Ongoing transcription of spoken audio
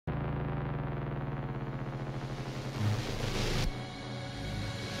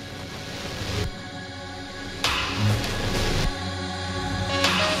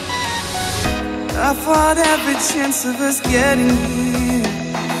I fought every chance of us getting here,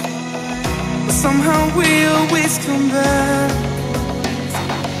 but somehow we always come back.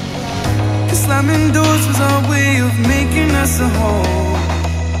 Cause slamming doors was our way of making us a home,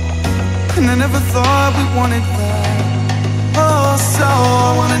 and I never thought we wanted that. Oh, so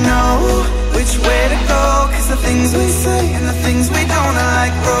I wanna know which way to go, cause the things we say and the things we don't are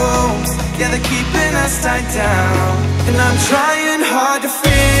like ropes. Yeah, they're keeping us tied down, and I'm trying hard to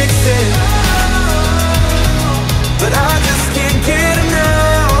fix it, but I just can't get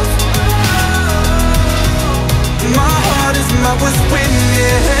enough. My heart is my worst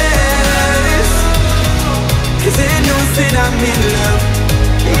witness, cause it knows that I'm in love.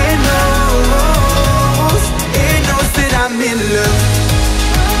 It knows that I'm in love.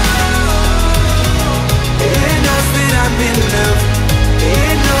 It knows that I'm in love.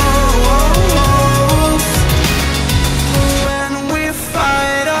 It knows. When we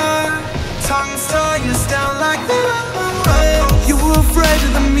fight, our tongues tie us down like that. You were afraid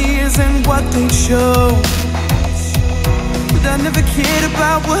of the mirrors and what they'd show, but I never cared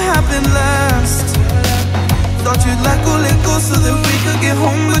about what happened last. Thought you'd let go so that we could get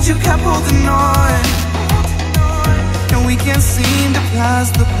home, but you kept holding on, and we can't seem to pass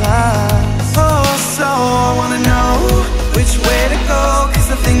the past. Oh, so I wanna know which way to go, cause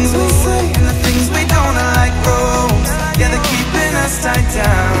the things we say and the things we don't are like ropes. Yeah, they're keeping us tied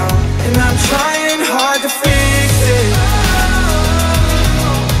down, and I'm trying hard to fix it,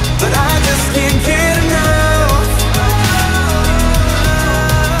 but I just can't get enough.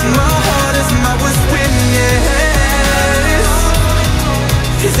 My heart is my worst witness,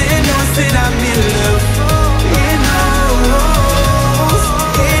 cause it knows that I'm in love. It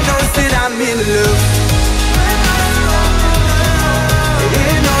knows that I'm in love.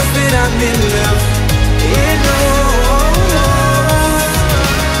 It knows that I'm in love. It knows.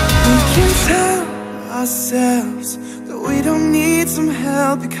 We can tell ourselves that we don't need some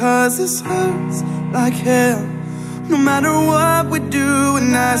help, because this hurts like hell. No matter what we do,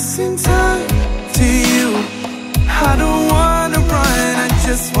 and I sing time to you. I don't wanna run, I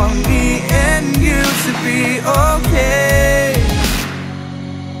just want me and you to be okay.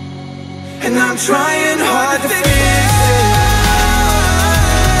 And I'm trying hard to fix it,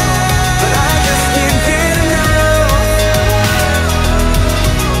 but I just can't get enough.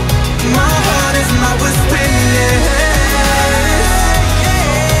 My heart is my worst witness,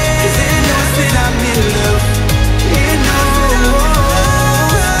 cause it knows that I'm in love. It knows.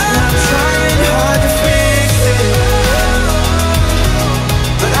 And I'm trying hard to fix it,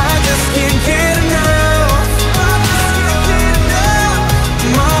 but I just can't get enough.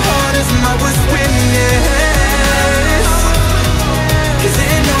 My heart is my worst witness, cause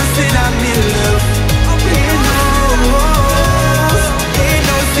it knows that I'm in love. It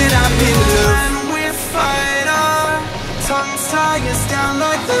knows that I'm in love. When we fight, our tongues tie us down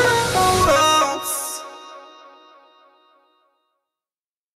like that.